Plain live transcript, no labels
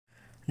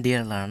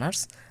Dear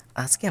learners,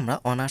 আজকে আমরা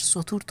honours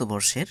চতুর্থ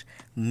বর্ষের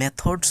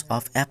মেথডস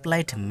অফ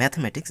অ্যাপ্লাইড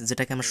ম্যাথমেটিক্স,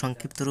 যেটাকে আমরা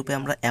সংক্ষিপ্ত রূপে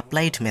আমরা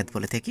অ্যাপ্লাইড ম্যাথ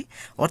বলে থাকি,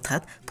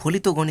 অর্থাৎ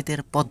ফলিত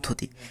গণিতের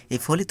পদ্ধতি। এই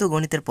ফলিত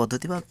গণিতের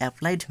পদ্ধতি বা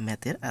অ্যাপ্লাইড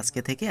ম্যাথের আজকে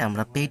থেকে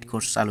আমরা পেইড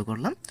কোর্স চালু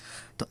করলাম।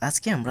 তো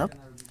আজকে আমরা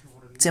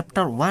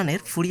চ্যাপ্টার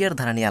 1-এর ফুরিয়ার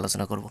ধারা নিয়ে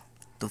আলোচনা করব।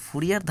 তো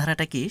ফুরিয়ার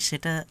ধারাটা কি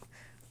সেটা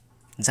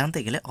জানতে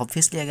গেলে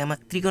অবভিয়াসলি আগে আমার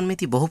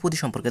ত্রিকোণমিতি বহুপদী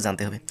সম্পর্কে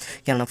জানতে হবে,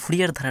 কেননা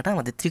ফুরিয়ার ধারাটা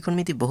আমাদের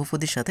ত্রিকোণমিতি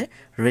বহুপদীর সাথে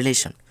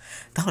রিলেশন।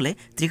 তাহলে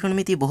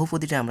ত্রিকোণমিতি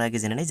বহুপদীটা আমরা আগে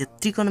জেনে নিই যে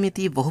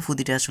ত্রিকোণমিতি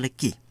বহুপদীটা আসলে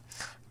কি।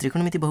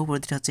 ত্রিকোণমিতি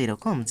বহুপদীটা হচ্ছে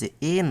এরকম যে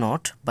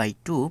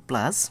a0/2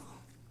 plus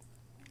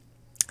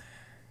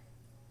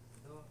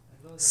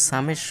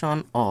summation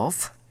of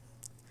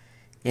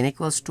n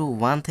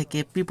 = 1 থেকে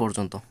p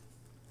পর্যন্ত,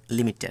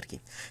 লিমিটটা আর কি,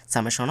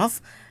 সামেশন অফ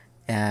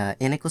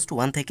n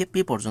 = 1 থেকে p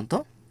পর্যন্ত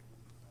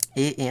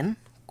an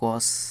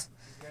cos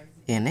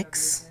nx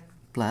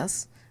plus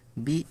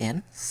bn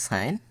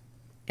sin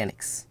nx।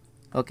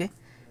 ওকে,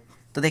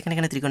 তো দেখেন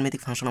এখানে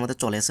ত্রিকোণমিতিক ফাংশন আমাদের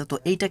চলে আসে, তো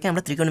এইটাকে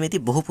আমরা ত্রিকোণমিতি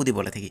বহুপদী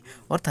বলে থাকি,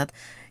 অর্থাৎ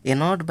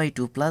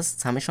a0/2 plus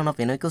summation of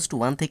n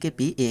 = 1 থেকে p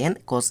an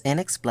cos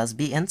nx plus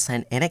bn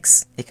sin nx।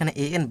 এখানে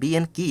an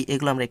bn কি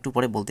এগুলো আমরা একটু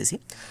পরে বলতেছি।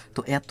 তো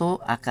এত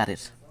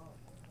আকারের,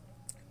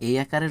 এই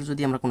আকারের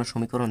যদি আমরা কোনো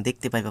সমীকরণ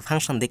দেখতে পাই বা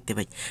ফাংশন দেখতে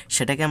পাই,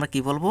 সেটাকে আমরা কি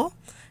বলবো?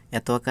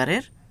 এত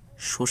আকারের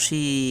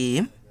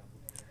সসীম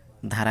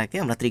ধারাকে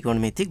আমরা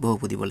ত্রিকোণমিতিক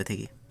বহুপদী বলে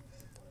থাকি।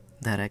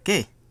 ধারাকে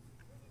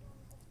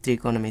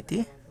ত্রিকোণমিতি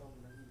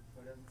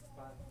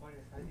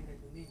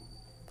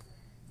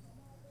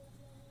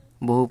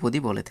বহুপদী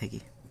বলে থাকি,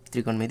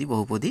 ত্রিকোণমিতি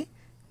বহুপদী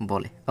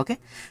বলে। ওকে,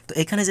 তো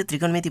এখানে যে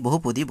ত্রিকোণমিতি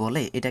বহুপদী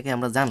বলে এটাকে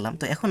আমরা জানলাম।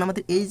 তো এখন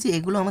আমাদের এই যে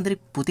এগুলো আমাদের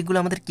প্রতীকগুলো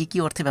আমাদের কি কি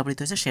অর্থে ব্যবহৃত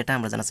হয়েছে সেটা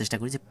আমরা জানার চেষ্টা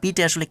করি যে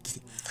পিটা আসলে কি।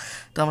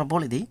 তো আমরা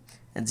বলে দিই,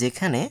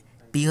 যেখানে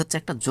পি হচ্ছে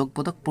একটা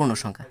যোগবোধক পূর্ণ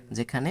সংখ্যা,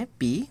 যেখানে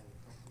পি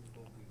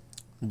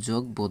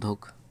যোগবোধক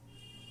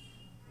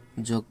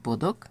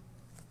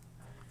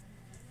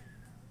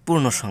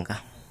পূর্ণ সংখ্যা।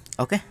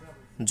 ওকে,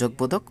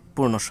 যোগবোধক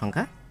পূর্ণ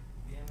সংখ্যা,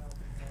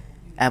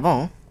 এবং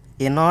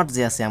a0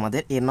 যে আছে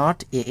আমাদের a0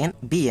 an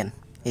bn,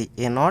 এই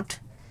a0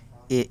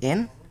 an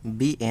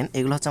bn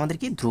এগুলো হচ্ছে আমাদের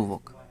কি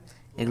ধ্রুবক,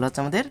 এগুলো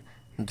হচ্ছে আমাদের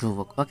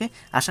ধ্রুবক। ওকে,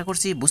 আশা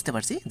করছি বুঝতে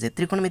পারছি যে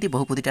ত্রিকোণমিতি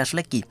বহুপদীটা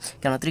আসলে কি।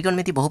 কেন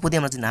ত্রিকোণমিতি বহুপদী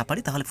আমরা যদি না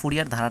পারি তাহলে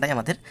ফুরিয়ার ধারাটাই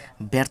আমাদের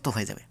ব্যর্থ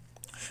হয়ে যাবে।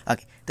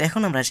 ওকে, তো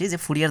এখন আমরা আসি যে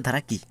ফুরিয়ার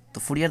ধারা কি। তো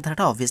ফুরিয়ার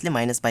ধারাটা অবভিয়াসলি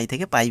 -π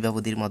থেকে π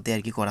ব্যবধির মধ্যে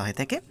আর কি করা হয়ে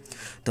থাকে।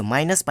 তো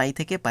 -π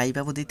থেকে π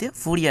ব্যবধিতে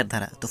ফুরিয়ার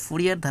ধারা। তো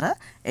ফুরিয়ার ধারা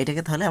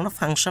এটাকে তাহলে আমরা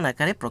ফাংশন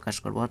আকারে প্রকাশ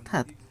করব,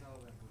 অর্থাৎ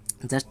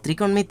জাস্ট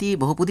ত্রিকোণমিতি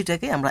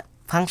বহুপদীটাকে আমরা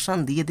ফাংশন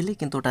দিয়ে দিলে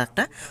কিন্তু ওটা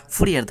একটা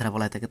ফুরিয়ার ধারা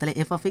বলা হয়ে থাকে। তাহলে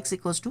f(x)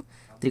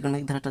 =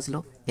 ত্রিকোণমিতিক ধারাটা ছিল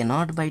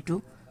a0/2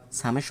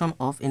 সামেশন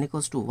অফ n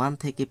 = 1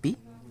 থেকে p।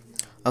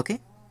 ওকে,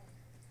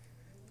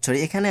 সরি,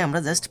 এখানে আমরা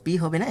জাস্ট p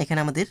হবে না, এখানে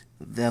আমাদের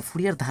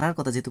ফুরিয়ার ধারার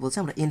কথা যেহেতু বলছে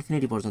আমরা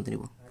ইনফিনিটি পর্যন্ত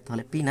নিব।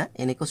 তাহলে p না,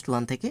 n =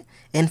 1 থেকে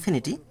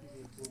ইনফিনিটি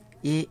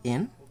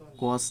an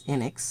cos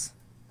nx,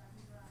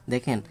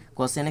 দেখেন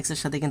cos nx এর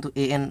সাথে কিন্তু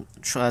an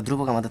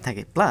ধ্রুবক আমাদের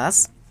থাকে, প্লাস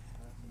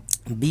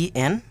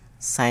bn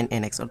sin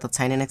nx, অর্থাৎ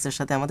sin nx এর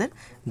সাথে আমাদের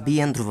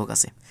bn ধ্রুবক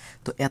আছে।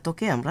 তো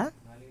এতকে আমরা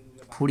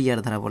ফুরিয়ার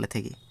ধারা বলে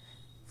থাকি,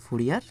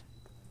 ফুরিয়ার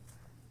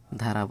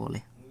ধারা বলে।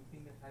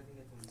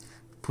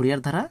 ফুরিয়ার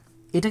ধারা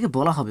এটাকে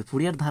বলা হবে,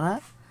 ফুরিয়ার ধারা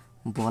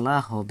বলা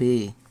হবে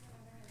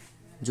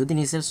যদি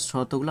নিচের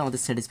শর্তগুলো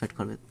আমাদের স্যাটিসফাইড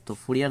করবে। তো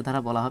ফুরিয়ার ধারা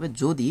বলা হবে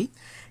যদি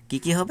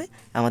কি হবে,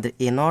 আমাদের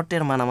a0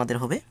 এর মান আমাদের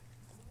হবে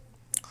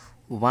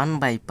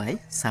 1/π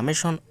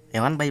সামেশন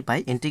 1/π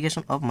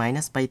ইন্টিগ্রেশন অফ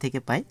 -π থেকে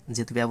π,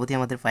 যেহেতু ব্যবধি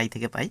আমাদের π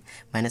থেকে π,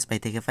 -π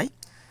থেকে π।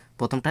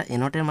 প্রথমটা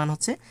a0 এর মান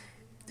হচ্ছে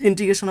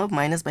ইন্টিগ্রেশন অফ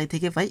 -π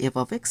থেকে π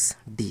f(x)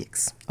 dx।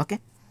 ওকে,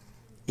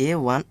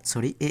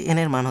 an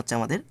এর মান হচ্ছে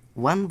আমাদের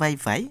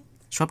 1/π,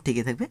 সব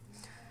ঠিকই থাকবে,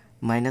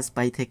 -π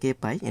থেকে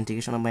π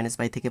ইন্টিগ্রেশন অফ -π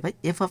থেকে π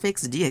f(x)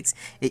 dx।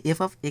 এই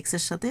f(x)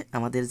 এর সাথে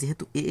আমাদের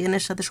যেহেতু an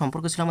এর সাথে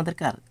সম্পর্ক ছিল আমাদের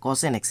কার, cos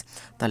nx,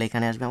 তাহলে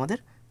এখানে আসবে আমাদের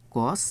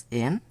cos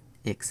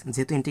nx,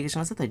 যেহেতু ইন্টিগ্রেশন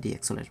আছে তাই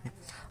dx চলে আসবে।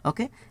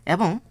 ওকে,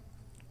 এবং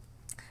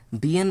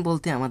bn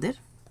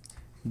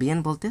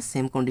বলতে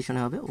সেম কন্ডিশনে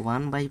হবে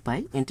 1/π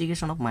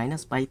ইন্টিগ্রেশন অফ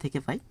 -π থেকে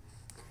π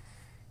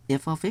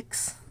f(x),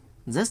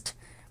 জাস্ট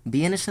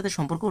bn এর সাথে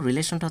সম্পর্ক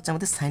রিলেশনটা হচ্ছে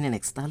আমাদের sin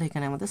nx, তাহলে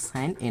এখানে আমাদের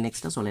sin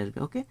nxটা চলে আসবে।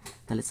 ওকে,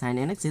 তাহলে sin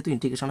nx যেহেতু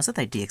ইন্টিগ্রেশন আছে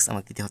তাই dx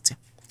আমাকে দিতে হচ্ছে।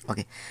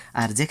 ওকে,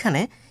 আর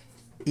যেখানে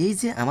এই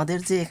যে আমাদের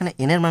যে এখানে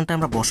n এর মানটা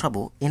আমরা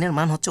বসাবো, n এর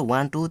মান হচ্ছে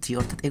 1 2 3,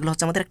 অর্থাৎ এগুলো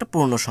হচ্ছে আমাদের একটা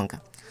পূর্ণ সংখ্যা।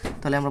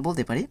 তাহলে আমরা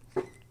বলতে পারি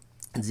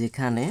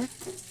যেখানে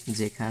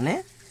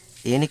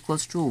n =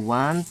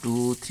 1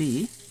 2 3 ...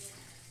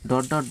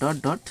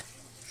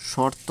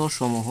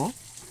 শর্তসমূহ,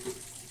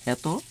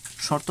 এত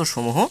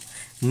শর্তসমূহ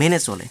মেনে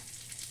চলে,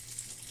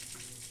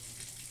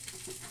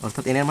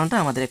 অর্থাৎ n এর মানটা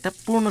আমাদের একটা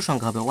পূর্ণ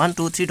সংখ্যা হবে 1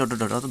 2 3 ... অর্থাৎ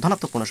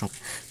ধনাত্মক পূর্ণ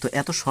সংখ্যা। তো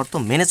এত শর্ত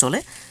মেনে চলে,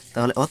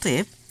 তাহলে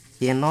অতএব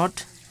a0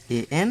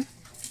 an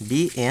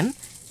bn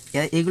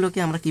এগুলোকে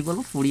আমরা কি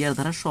বলবো, ফুরিয়ার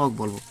ধারার সহগ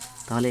বলবো।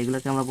 তাহলে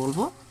এগুলোকে আমরা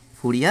বলবো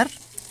ফুরিয়ার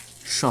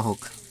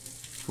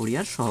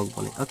সহগ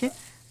বলে। ওকে,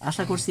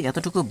 আশা করছি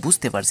এতটুকু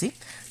বুঝতে পারছি।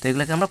 তো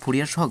এগুলোকে আমরা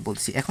ফুরিয়ার সহগ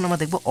বলছি। এখন আমরা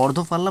দেখব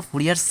অর্ধপাল্লা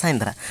ফুরিয়ার সাইন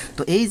ধারা।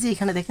 তো এই যে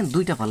এখানে দেখেন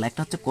দুইটা পাল্লা,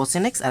 একটা হচ্ছে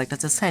কোসেন এক্স আর একটা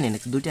হচ্ছে সাইন এন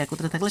এক্স, দুইটা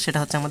একত্রে থাকলে সেটা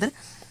হচ্ছে আমাদের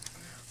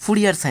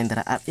ফুরিয়ার সাইন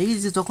ধারা। আর এই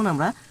যে যখন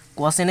আমরা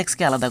কোসেন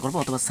এক্সকে আলাদা করবো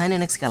অথবা সাইন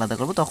এন এক্সকে আলাদা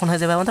করবো তখন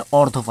হয়ে যাবে আমাদের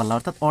অর্ধপাল্লা,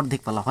 অর্থাৎ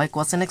অর্ধেক পাল্লা। হয়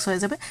কোসেন এক্স হয়ে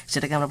যাবে,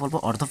 সেটাকে আমরা বলবো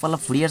অর্ধপাল্লা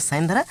ফুরিয়ার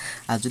সাইন ধারা,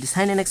 আর যদি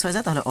সাইন এন এক্স হয়ে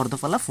যায় তাহলে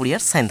অর্ধপাল্লা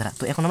ফুরিয়ার সাইন ধারা।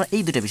 তো এখন আমরা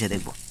এই দুটো বিষয়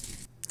দেখব।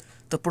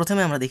 তো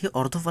প্রথমে আমরা দেখি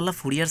অর্ধপাল্লা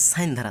ফুরিয়ার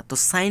সাইন ধারা। তো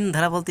সাইন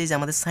ধারা বলতে এই যে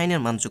আমাদের সাইনের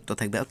মান যুক্ত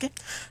থাকবে। ওকে,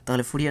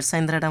 তাহলে ফুরিয়ার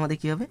সাইন ধারাটা আমাদের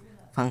কী হবে?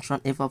 Function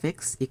F of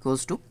x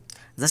equals to,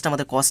 just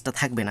আমাদের কসটা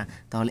থাকবে না,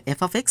 তাহলে F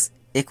of x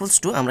equals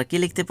to আমরা কি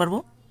লিখতে পারবো?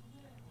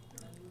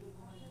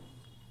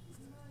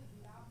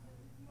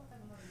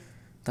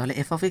 তাহলে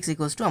F of x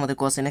equals to আমাদের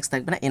কস এন এক্স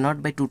থাকবে না, এ নট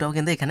বাই টুটাও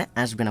কিন্তু এখানে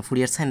আসবে না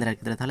ফুরিয়ার সাইন ধারার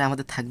ক্ষেত্রে। তাহলে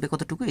আমাদের থাকবে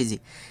কতটুকু? এই যে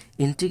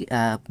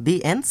B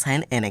N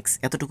sine n x,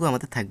 এতটুকু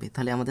আমাদের থাকবে।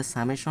 তাহলে আমাদের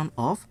summation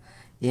of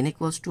N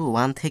equals to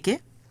 1 থেকে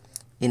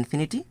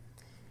ইনফিনিটি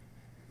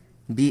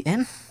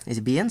বিএন, এই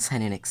যে BN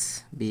sine n x,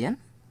 BN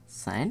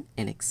sine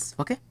n x.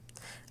 ওকে,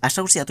 আশা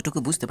করছি এতটুকু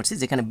বুঝতে পারছি।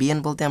 যেখানে বিএন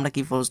বলতে আমরা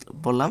কি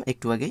বললাম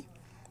একটু আগেই,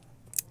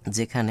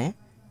 যেখানে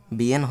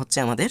বিএন হচ্ছে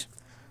আমাদের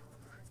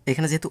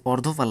এখানে যেহেতু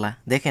অর্ধপাল্লা,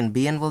 দেখেন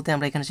বিএন বলতে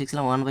আমরা এখানে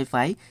শিখছিলাম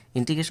 1/পাই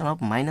ইন্টিগ্রেশন অফ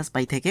মাইনাস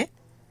পাই থেকে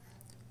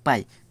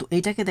পাই। তো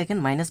এইটাকে দেখেন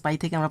মাইনাস পাই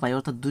থেকে আমরা পাই,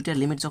 অর্থাৎ দুইটার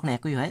লিমিট যখন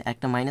একই হয়,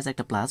 একটা মাইনাস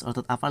একটা প্লাস,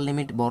 অর্থাৎ আপার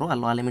লিমিট বড় আর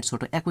লোয়ার লিমিট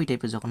ছোট একই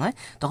টাইপের যখন হয়,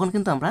 তখন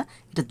কিন্তু আমরা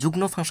এটা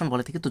যুগ্ম ফাংশন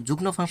বলে থাকি। তো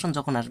যুগ্ম ফাংশন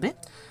যখন আসবে,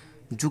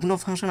 যুগ্ম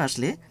ফাংশন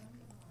আসলে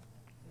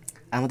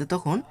আমাদের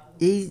তখন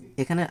এই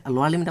এখানে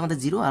লোয়ার লিমিট আমাদের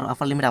 0 আর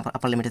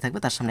আপার লিমিটে থাকবে,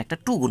 তার সামনে একটা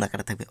 2 গুণ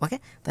আকারে থাকবে। ওকে,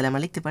 তাহলে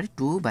আমরা লিখতে পারি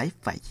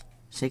 2/পাই।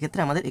 সেক্ষেত্রে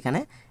আমাদের এখানে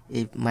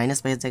এই মাইনাস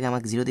পাইয়ের জায়গায়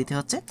আমাকে 0 দিতে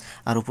হচ্ছে,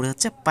 আর উপরে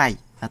হচ্ছে পাই,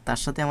 আর তার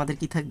সাথে আমাদের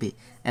কি থাকবে?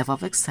 F of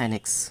x sine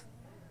x,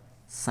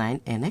 sine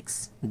n x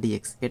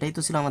dx. এটাই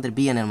তো ছিল আমাদের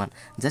বিএন এর মান।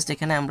 জাস্ট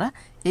এখানে আমরা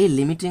এই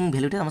লিমিটিং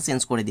ভ্যালুটা আমরা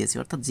চেঞ্জ করে দিয়েছি,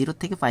 অর্থাৎ 0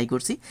 থেকে পাই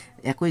করছি,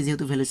 একই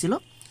যেহেতু ভ্যালু ছিল,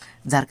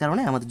 যার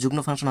কারণে আমাদের যুগ্ম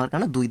ফাংশন হওয়ার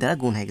কারণে 2 দ্বারা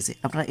গুণ হয়ে গেছে।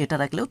 আপনারা এটা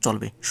রাখলেও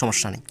চলবে,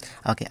 সমস্যা নেই।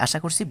 ওকে, আশা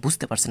করছি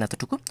বুঝতে পারছেন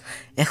এতটুকু।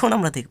 এখন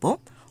আমরা দেখব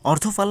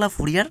অর্ধপাল্লা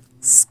ফুরিয়ার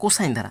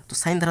কোসাইন ধারা। তো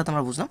সাইন ধারা তো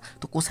আমরা বুঝলাম,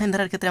 তো কোসাইন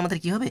ধারার ক্ষেত্রে আমাদের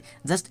কি হবে?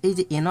 জাস্ট এই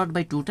যে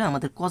a0/2টা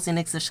আমাদের cos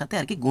nx এর সাথে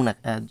আর কি গুণ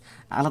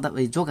আলাদা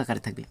এই যোগ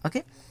আকারে থাকবে। ওকে,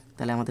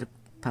 তাহলে আমাদের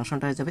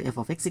ফাংশনটা হয়ে যাবে F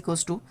of x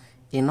equals to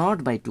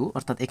a0/2,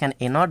 অর্থাৎ এখানে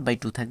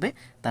a0/2 থাকবে,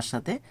 তার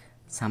সাথে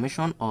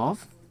summation of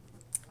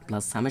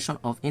plus summation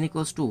of n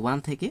equals to 1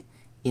 থেকে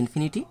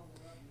infinity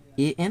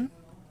an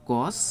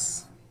cos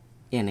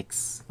nx।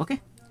 Okay,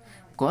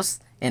 cos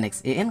nx,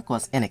 an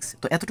cos nx।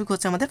 তো এতটুকু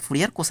হচ্ছে আমাদের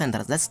ফুরিয়ার কোসাইন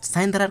ধারা। জাস্ট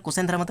সাইন ধারা আর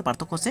কোসাইন ধারার মধ্যে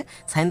পার্থক্য হচ্ছে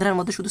সাইন ধারার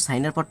মধ্যে শুধু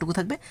সাইনের পার্টটুকু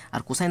থাকবে,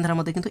 আর কোসাইন ধারার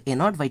মধ্যে কিন্তু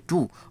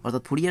a0/2,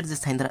 অর্থাৎ ফুরিয়ার যে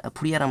সাইন ধারা,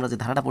 ফুরিয়ার আমরা যে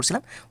ধারাটা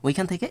পড়ছিলাম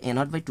ওইখান থেকে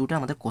a0/2টা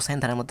আমাদের কোসাইন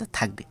ধারার মধ্যে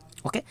থাকবে।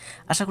 ওকে,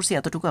 আশা করছি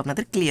এতটুকু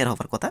আপনাদের ক্লিয়ার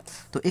হওয়ার কথা।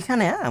 তো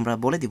এখানে আমরা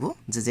বলে দিব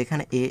যে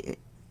যেখানে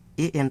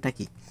anটা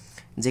কি,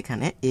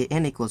 যেখানে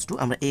an ইকুয়ালস টু,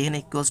 আমরা an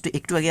ইকুয়ালস টু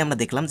একটু আগে আমরা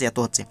দেখলাম যে এত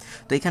হচ্ছে।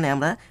 তো এখানে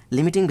আমরা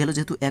লিমিটিং ভ্যালু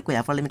যেহেতু একই,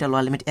 আপার লিমিট আর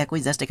লোয়ার লিমিট একই,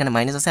 জাস্ট এখানে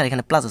মাইনাস আছে আর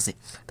এখানে প্লাস আছে,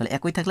 তাহলে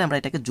একই থাকলে আমরা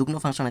এটাকে যুগ্ম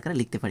ফাংশন আকারে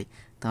লিখতে পারি।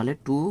 তাহলে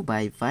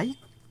 2/পাই,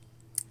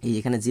 এই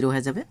এখানে 0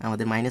 হয়ে যাবে,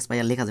 আমাদের মাইনাস পাই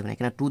আর লেখা যাবে না,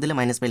 এখানে 2 দিলে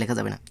মাইনাস পাই লেখা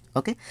যাবে না।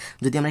 ওকে,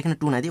 যদি আমরা এখানে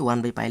 2 না দিই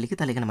 1/পাই লিখি,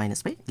 তাহলে এখানে মাইনাস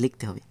পাই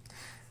লিখতে হবে।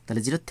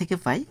 তাহলে 0 থেকে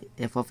পাই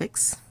F of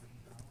x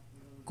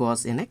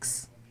cos nx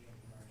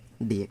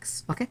dx।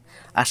 ওকে,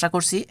 আশা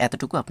করছি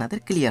এতটুকু আপনাদের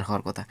ক্লিয়ার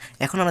হওয়ার কথা।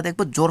 এখন আমরা দেখব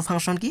জোড়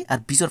ফাংশন কি আর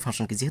বিজোড়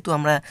ফাংশন কি। যেহেতু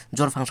আমরা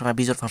জোড় ফাংশন আর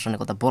বিজোড় ফাংশনের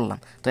কথা বললাম,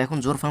 তো এখন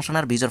জোড় ফাংশন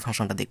আর বিজোড়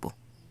ফাংশনটা দেখব।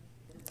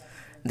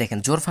 দেখেন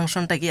জোড়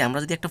ফাংশনটা কি, আমরা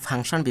যদি একটা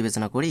ফাংশন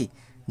বিবেচনা করি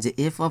যে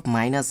এফ অফ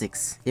মাইনাস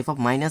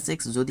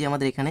এক্স যদি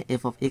আমাদের এখানে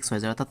এফ অফ এক্স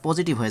হয়ে যায়, অর্থাৎ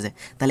পজিটিভ হয়ে যায়,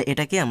 তাহলে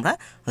এটাকে আমরা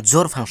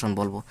জোড় ফাংশন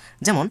বলবো।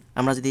 যেমন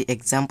আমরা যদি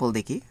এক্সাম্পল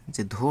দেখি,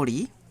 যে ধরি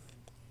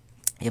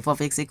F of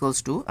x equals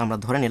to, আমরা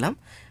ধরে নিলাম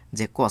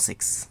যে cos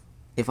x,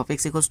 F of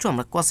x equals to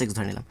আমরা cos x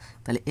ধরে নিলাম,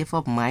 তাহলে F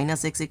of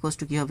minus x equals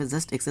to কী হবে?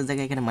 জাস্ট এক্সের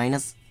জায়গায় এখানে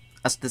মাইনাস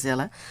আসতেছে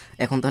আলা,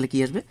 এখন তাহলে কী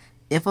আসবে?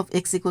 F of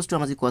x equals to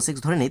আমরা যদি cos x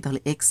ধরে নিই, তাহলে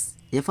x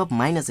F of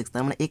minus x,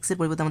 তার মানে এক্সের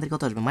পরিবর্তে আমাদের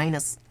কত আসবে?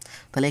 মাইনাস।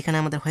 তাহলে এখানে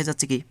আমাদের হয়ে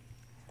যাচ্ছে কি,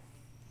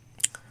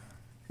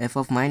 F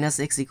of minus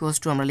x equals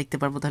to আমরা লিখতে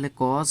পারবো তাহলে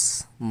cos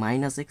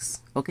মাইনাস এক্স।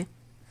 ওকে,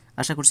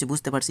 আশা করছি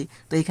বুঝতে পারছি।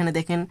 তো এখানে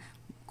দেখেন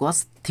cos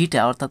থিটা,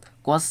 অর্থাৎ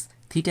cos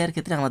থিটার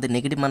ক্ষেত্রে আমাদের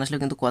নেগেটিভ মান আসলেও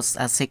কিন্তু cos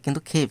আর sec কিন্তু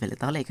খেয়ে ফেলে,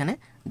 তাহলে এখানে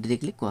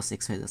ডিরেক্টলি cos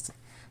x হয়ে যাচ্ছে।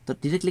 তো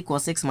ডিরেক্টলি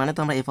cos x মানে তো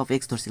আমরা এফ অফ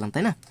এক্স ধরছিলাম,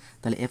 তাই না?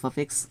 তাহলে এফ অফ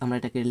এক্স আমরা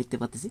এটাকে লিখতে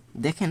পারতেছি।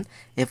 দেখেন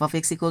F of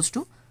x equals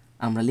to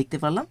আমরা লিখতে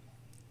পারলাম,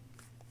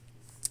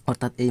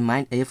 অর্থাৎ এই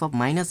F of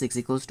minus x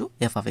equals to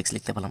F of x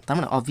লিখতে পারলাম। তার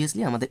মানে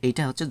অবভিয়াসলি আমাদের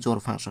এইটা হচ্ছে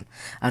জোড় ফাংশন।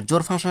 আর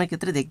জোড় ফাংশনের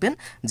ক্ষেত্রে দেখবেন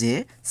যে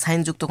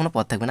সাইনযুক্ত কোনো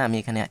পদ থাকবে না। আমি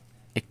এখানে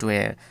একটু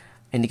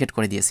ইন্ডিকেট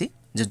করে দিয়েছি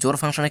যে জোড়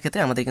ফাংশনের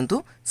ক্ষেত্রে আমাদের কিন্তু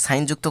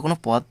সাইনযুক্ত কোনো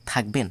পদ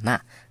থাকবে না।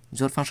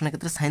 জোড় ফাংশনের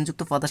ক্ষেত্রে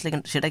সাইনযুক্ত পদ আসলে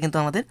সেটা কিন্তু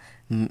আমাদের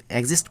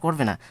এক্সিস্ট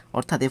করবে না।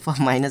 অর্থাৎ F of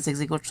minus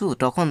x equal to,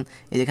 তখন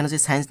এখানে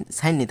যদি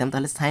সাইন নিতাম,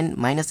 তাহলে সাইন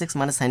মাইনাস এক্স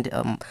মানে সাইন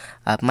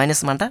মাইনাস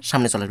মানটা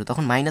সামনে চলে আসবে,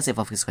 তখন মাইনাস এফ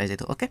অফ এক্স হয়ে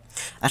যেত। ওকে,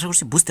 আশা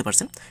করছি বুঝতে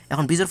পারছেন।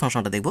 এখন বিজোড়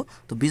ফাংশনটা দেখব।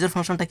 তো বিজোড়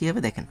ফাংশনটা কী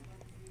হবে দেখেন,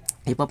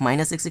 F of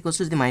minus x equals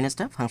to যদি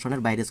মাইনাসটা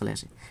ফাংশনের বাইরে চলে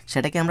আসে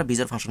সেটাকে আমরা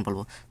বিজোড় ফাংশন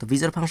বলবো। তো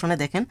বিজোড় ফাংশনে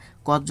দেখেন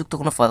কসযুক্ত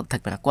কোনো পদ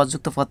থাকবে না,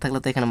 কসযুক্ত পদ থাকলে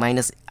তো এখানে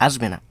মাইনাস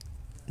আসবে না,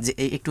 যে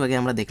এই একটু আগে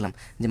আমরা দেখলাম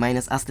যে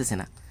মাইনাস আসতেছে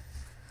না।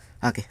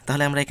 ওকে,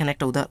 তাহলে আমরা এখানে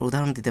একটা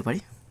উদাহরণ দিতে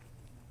পারি।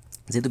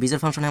 যেহেতু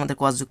বিজোড় ফাংশনে আমাদের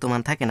কসযুক্ত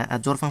মান থাকে না আর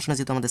জোড় ফাংশনে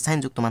যেহেতু আমাদের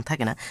সাইনযুক্ত মান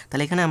থাকে না,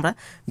 তাহলে এখানে আমরা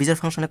বিজোড়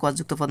ফাংশনে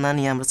কসযুক্ত পদ না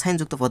নিয়ে আমরা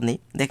সাইনযুক্ত পদ নিই।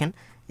 দেখেন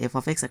এফ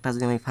অফ এক্স একটা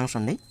যদি আমি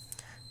ফাংশন নিই,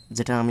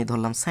 যেটা আমি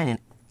ধরলাম সাইন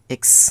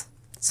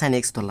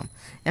এক্স ধরলাম।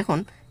 এখন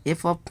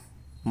এফ অফ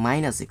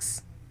মাইনাস এক্স,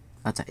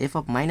 আচ্ছা এফ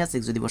অফ মাইনাস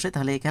এক্স যদি বসে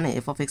তাহলে এখানে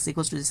F of x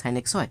equals to যদি সাইন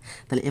এক্স হয়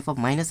তাহলে F of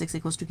minus x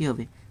equals to কী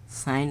হবে,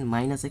 সাইন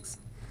মাইনাস এক্স।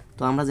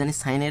 তো আমরা জানি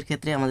সাইনের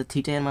ক্ষেত্রে আমাদের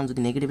থিটা এর মান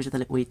যদি নেগেটিভ আসে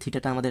তাহলে ওই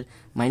থিটাটা আমাদের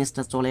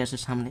মাইনাসটা চলে আসে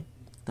সামনে,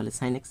 তাহলে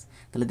সাইন এক্স।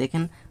 তাহলে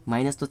দেখেন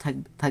মাইনাস তো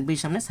থাকবেই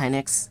সামনে, সাইন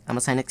এক্স,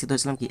 আমরা সাইন এক্সই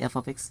ধরেছিলাম কি এফ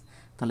অফ এক্স।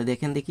 তাহলে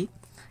দেখি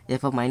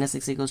F of minus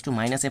x equals to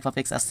minus F of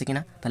x আসছে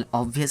কিনা। তাহলে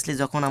অবভিয়াসলি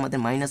যখন আমাদের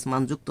মাইনাস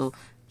মানযুক্ত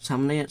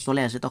সামনে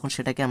চলে আসে তখন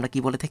সেটাকে আমরা কি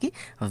বলে থাকি,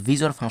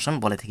 বিজোড় ফাংশন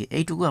বলে থাকি।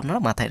 এইটুকু আপনারা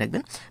মাথায়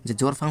রাখবেন যে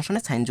জোড় ফাংশনে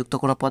সাইনযুক্ত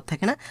কোনো পদ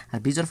থাকে না আর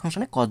বিজোড়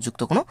ফাংশনে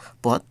কসযুক্ত কোনো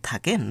পদ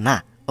থাকে না।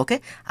 ওকে,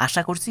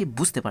 আশা করছি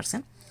বুঝতে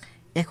পারছেন।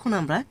 এখন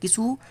আমরা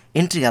কিছু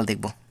ইন্টিগ্রাল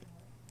দেখব,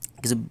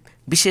 কিছু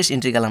বিশেষ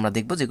ইন্টিগ্রাল আমরা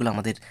দেখব যেগুলো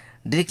আমাদের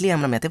ডিরেক্টলি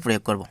আমরা ম্যাথে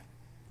প্রয়োগ করব।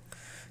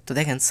 তো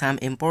দেখেন সাম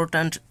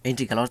ইম্পর্ট্যান্ট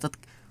ইন্টিগ্রাল অর্থাৎ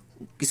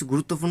কিছু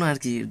গুরুত্বপূর্ণ আর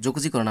কি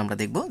যোগজীকরণ আমরা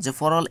দেখব যে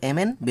for all M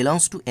N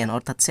belongs to N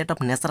অর্থাৎ সেট অফ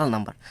ন্যাচারাল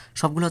নাম্বার,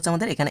 সবগুলো হচ্ছে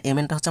আমাদের এখানে এম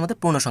এনটা হচ্ছে আমাদের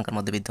পূর্ণ সংখ্যার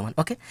মধ্যে বিদ্যমান।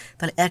 ওকে,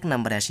 তাহলে এক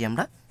নম্বরে আসি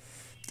আমরা,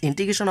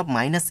 ইন্টিগ্রেশন অফ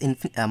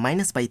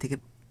মাইনাস পাই থেকে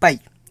পাই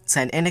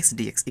sine n x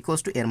dx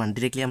equals to এর মান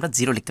ডিরেক্টলি আমরা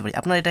জিরো লিখতে পারি।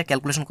 আপনারা এটা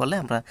ক্যালকুলেশন করলে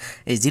আমরা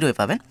এই জিরোই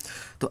পাবেন।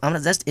 তো আমরা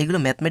জাস্ট এগুলো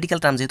ম্যাথমেটিক্যাল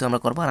টার্ম যেহেতু আমরা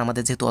করবো আর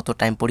আমাদের যেহেতু অত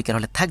টাইম পরীক্ষার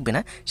হলে থাকবে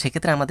না,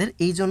 সেক্ষেত্রে আমাদের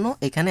এই জন্য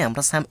এখানে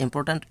আমরা সাম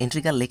ইম্পর্ট্যান্ট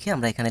ইন্টিগ্রাল লিখে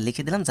আমরা এখানে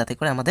লিখে দিলাম যাতে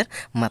করে আমাদের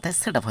মাথায়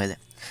সেট আপ হয়ে যায়।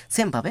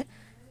 সেমভাবে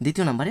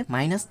দ্বিতীয় নম্বরে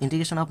মাইনাস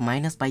ইন্টিগ্রেশন অফ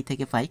মাইনাস পাই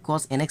থেকে পাই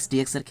কস এন এক্স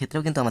ডিএক্স এর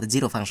ক্ষেত্রেও কিন্তু আমাদের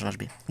জিরো ফাংশন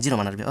আসবে, জিরো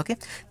মান আসবে। ওকে,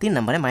 তিন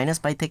নম্বরে মাইনাস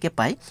পাই থেকে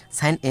পাই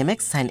sign M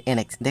x sine n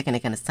x, দেখেন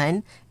এখানে sign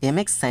M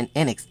x sine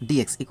n x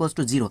dx equals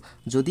to zero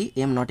যদি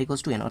am not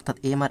equals to N, অর্থাৎ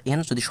এম আর এন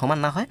যদি সমান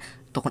না হয়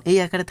তখন এই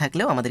আকারে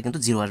থাকলেও আমাদের কিন্তু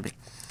জিরো আসবে।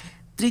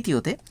 তৃতীয়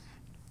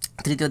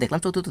দেখলাম।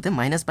 চতুর্থতে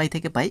মাইনাস পাই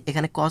থেকে পাই,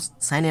 এখানে কস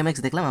সাইন এম এক্স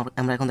দেখলাম,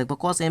 আমরা এখন দেখবো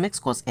কস M x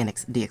cos n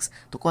x dx.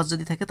 তো কস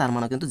যদি থাকে তার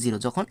মানও কিন্তু জিরো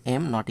যখন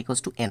am not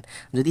equals to N.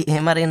 যদি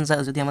এম আর এন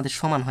যদি আমাদের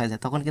সমান হয়ে যায়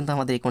তখন কিন্তু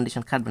আমাদের এই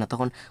কন্ডিশন খাটবে না,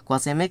 তখন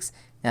কস M x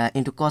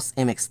into cos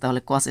M x, তাহলে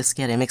কস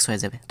স্কোয়ার এম এক্স হয়ে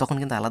যাবে, তখন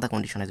কিন্তু আলাদা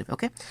কন্ডিশন হয়ে যাবে।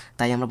 ওকে,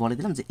 তাই আমরা বলে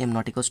দিলাম যে am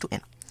not equals to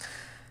N.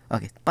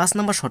 ওকে, 5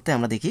 নম্বর শর্তে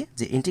আমরা দেখি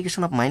যে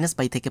ইন্টিগ্রেশন অফ মাইনাস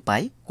পাই থেকে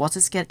পাই cos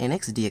square N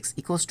x dx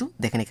equals to,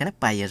 দেখেন এখানে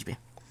পাই আসবে।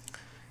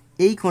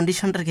 এই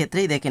কন্ডিশনটার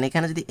ক্ষেত্রেই দেখেন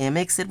এখানে যদি এম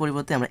এক্স এর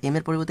পরিবর্তে আমরা এম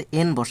এর পরিবর্তে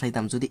এন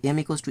বসাইতাম, যদি এম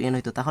ইকুয়ালস টু এন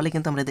হইতো তাহলে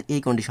কিন্তু আমাদের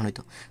এই কন্ডিশন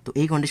হইতো। তো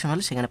এই কন্ডিশন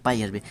হলে সেখানে পাই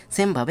আসবে।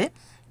 সেমভাবে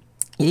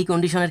এই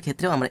কন্ডিশনের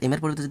ক্ষেত্রেও আমরা এম এর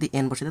পরিবর্তে যদি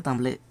এন বসাইতাম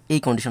তাহলে এই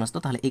কন্ডিশন আসতো,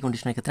 তাহলে এই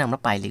কন্ডিশনের ক্ষেত্রে আমরা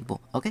পাই লিখবো।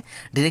 ওকে,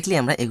 ডিরেক্টলি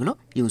আমরা এগুলো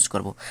ইউজ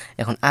করব।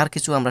 এখন আর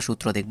কিছু আমরা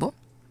সূত্র দেখব।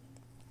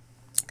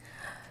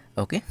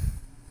 ওকে,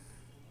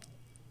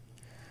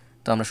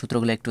 তো আমরা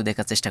সূত্রগুলো একটু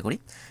দেখার চেষ্টা করি।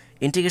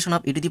 Integration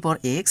of E to the power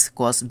x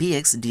cos B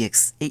x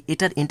dx,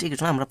 এটার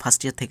ইন্টিগ্রেশন আমরা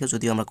ফার্স্ট ইয়ার থেকে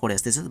যদিও আমরা করে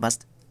আসতেছি,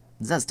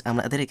 জাস্ট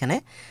আমাদের এখানে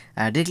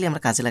ডিরেক্টলি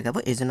আমরা কাজে লাগাবো,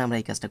 এই জন্য আমরা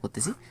এই কাজটা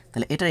করতেছি।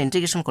 তাহলে এটার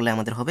ইন্টিগ্রেশন করলে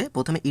আমাদের হবে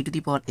প্রথমে ই টু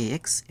দি পাওয়ার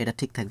এক্স, এটা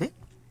ঠিক থাকবে,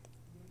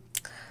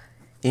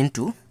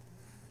 ইন্টু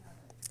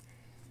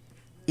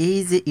এই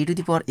যে ই টু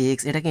দি পাওয়ার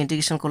এক্স, এটাকে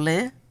ইন্টিগ্রেশন করলে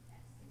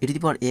ই to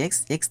the power x,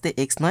 এক্সতে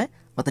x নয়,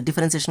 অর্থাৎ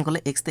ডিফারেন্সিয়েশন করলে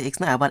এক্সতে এক্স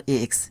নয় আবার এ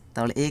এক্স,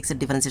 তাহলে এ এক্সের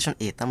ডিফারেন্সিয়েশন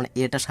এ, তার মানে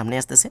এটা সামনে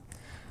আসতেছে,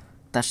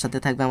 তার সাথে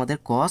থাকবে আমাদের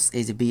কস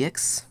এই যে বি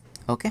এক্স,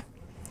 ওকে,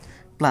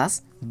 প্লাস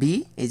বি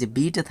এই যে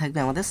বিটা থাকবে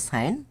আমাদের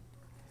সাইন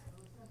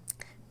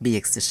বি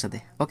এক্সের সাথে।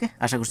 ওকে,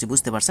 আশা করছি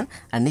বুঝতে পারছেন।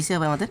 আর নিচে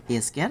হবে আমাদের এ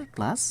স্কোয়ার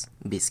প্লাস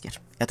বি স্কোয়ার।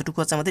 এতটুকু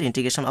হচ্ছে আমাদের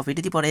integration of E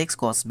to the power x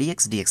cos B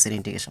x dx এর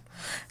ইন্টিগ্রেশন।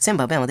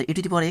 সেমভাবে আমাদের ই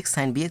to the power x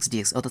sign B x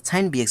dx, অর্থাৎ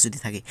সাইন বি এক্স যদি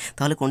থাকে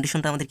তাহলে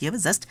কন্ডিশনটা আমাদের কী হবে,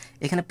 জাস্ট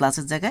এখানে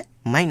প্লাসের জায়গায়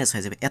মাইনাস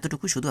হয়ে যাবে,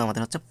 এতটুকু শুধু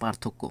আমাদের হচ্ছে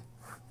পার্থক্য।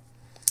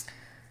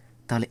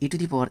 তাহলে ই to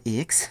the power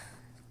x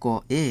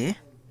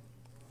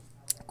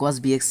cos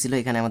B x ছিল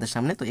এখানে আমাদের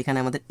সামনে, তো এখানে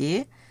আমাদের এ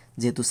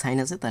যেহেতু সাইন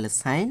আছে তাহলে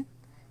সাইন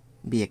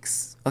বি এক্স,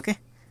 ওকে,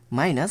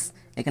 মাইনাস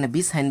এখানে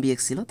বি সাইন বি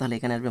এক্স ছিল তাহলে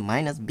এখানে আসবে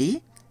মাইনাস বি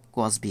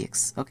কস বি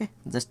এক্স। ওকে,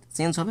 জাস্ট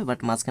চেঞ্জ হবে বাট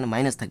মাঝখানে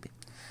মাইনাস থাকবে।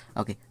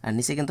 ওকে, আর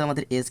নিচে কিন্তু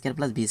আমাদের এ স্কোয়ার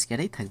প্লাস বি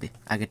স্কোয়ারই থাকবে,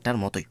 আগেরটার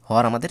মতোই,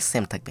 হওয়ার আমাদের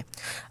সেম থাকবে।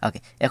 ওকে,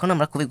 এখন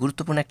আমরা খুবই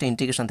গুরুত্বপূর্ণ একটা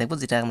ইন্টিগ্রেশন দেখবো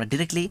যেটা আমরা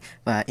ডিরেক্টলি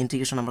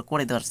ইন্টিগ্রেশন আমরা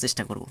করে দেওয়ার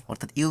চেষ্টা করব,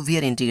 অর্থাৎ ইউভি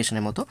এর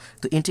ইন্টিগ্রেশনের মতো।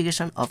 তো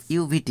ইন্টিগ্রেশন অফ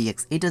ইউভি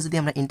ডিএক্স, এটা যদি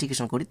আমরা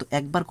ইন্টিগ্রেশন করি তো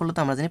একবার করলে তো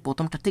আমরা জানি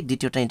প্রথমটা ঠিক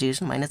দ্বিতীয়টা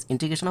ইন্টিগ্রেশন মাইনাস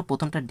ইন্টিগ্রেশন অফ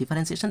প্রথমটা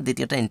ডিফারেন্সিয়েশন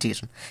দ্বিতীয়টা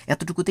ইন্টিগ্রেশন,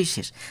 এতটুকুতেই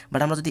শেষ। বাট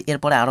আমরা যদি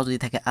এরপরে আরও যদি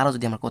থাকে আরও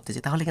যদি আমরা করতে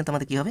চাই তাহলে কিন্তু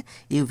আমাদের কী হবে,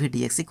 ইউভি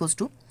ডিএক্স ইকুয়ালস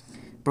টু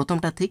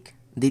প্রথমটা ঠিক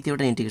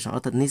দ্বিতীয়টা ইন্টিগ্রেশন,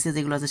 অর্থাৎ নিচে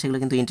যেগুলো আছে সেগুলো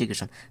কিন্তু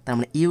ইন্টিগ্রেশন, তার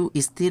মানে ইউ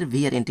স্থির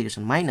ভি এর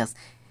ইন্টিগ্রেশন মাইনাস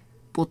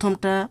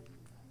প্রথমটা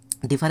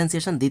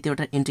ডিফারেন্সিয়েশন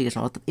দ্বিতীয়টার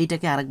ইন্টিগ্রেশন, অর্থাৎ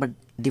এইটাকে আরেকবার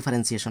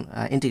ডিফারেন্সিয়েশন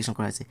ইন্টিগ্রেশন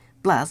করা হয়েছে,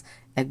 প্লাস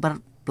একবার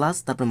প্লাস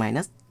তারপর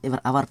মাইনাস এবার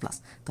আবার প্লাস,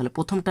 তাহলে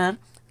প্রথমটার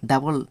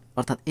ডাবল,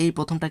 অর্থাৎ এই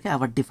প্রথমটাকে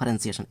আবার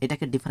ডিফারেন্সিয়েশন,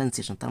 এটাকে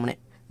ডিফারেন্সিয়েশন তার মানে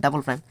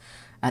ডাবল প্রাইম,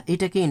 আর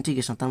এইটাকে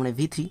ইন্টিগ্রেশন তার মানে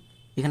ভি থ্রি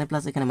এখানে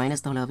প্লাস এখানে মাইনাস,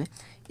 তাহলে হবে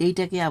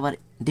এইটাকে আবার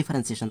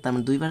ডিফারেন্সিয়েশন, তার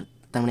মানে দুইবার,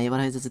 তার মানে এবার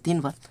হয়ে যাচ্ছে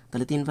তিনবার,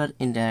 তাহলে তিনবার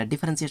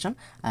ডিফারেন্সিয়েশন।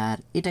 আর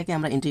এটাকে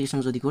আমরা ইন্টিগ্রেশন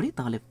যদি করি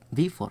তাহলে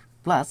v4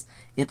 প্লাস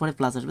এরপরে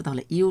প্লাস আসবে,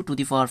 তাহলে u⁴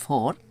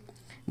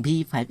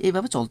 v5,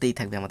 এইভাবে চলতেই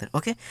থাকবে আমাদের।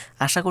 ওকে,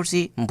 আশা করছি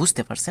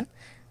বুঝতে পারছেন।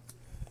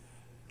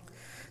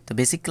 তো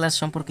বেসিক ক্লাস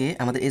সম্পর্কে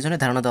আমাদের এই জন্য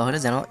ধারণা দেওয়া হলো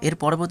যেন এর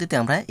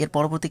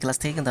পরবর্তী ক্লাস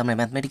থেকে কিন্তু আমরা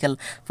ম্যাথমেটিক্যাল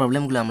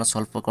প্রবলেমগুলো আমরা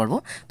সলভ করব।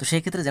 তো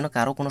সেই ক্ষেত্রে যেন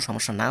কারো কোনো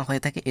সমস্যা না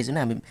হয়ে থাকে, এই জন্য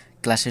আমি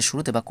ক্লাসের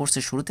শুরুতে বা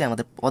কোর্সের শুরুতে,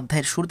 আমাদের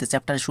অধ্যায়ের শুরুতে,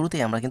 চ্যাপ্টারের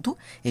শুরুতেই আমরা কিন্তু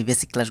এই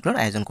বেসিক ক্লাসগুলোর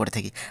আয়োজন করে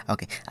থাকি।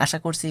 ওকে, আশা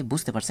করছি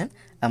বুঝতে পারছেন।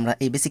 আমরা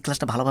এই বেসিক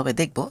ক্লাসটা ভালোভাবে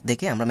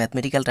দেখে আমরা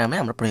ম্যাথমেটিক্যাল টার্মে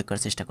আমরা প্রয়োগ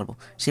করার চেষ্টা করব।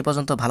 সেই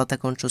পর্যন্ত ভালো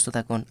থাকুন, সুস্থ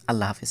থাকুন,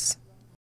 আল্লাহ হাফিজ।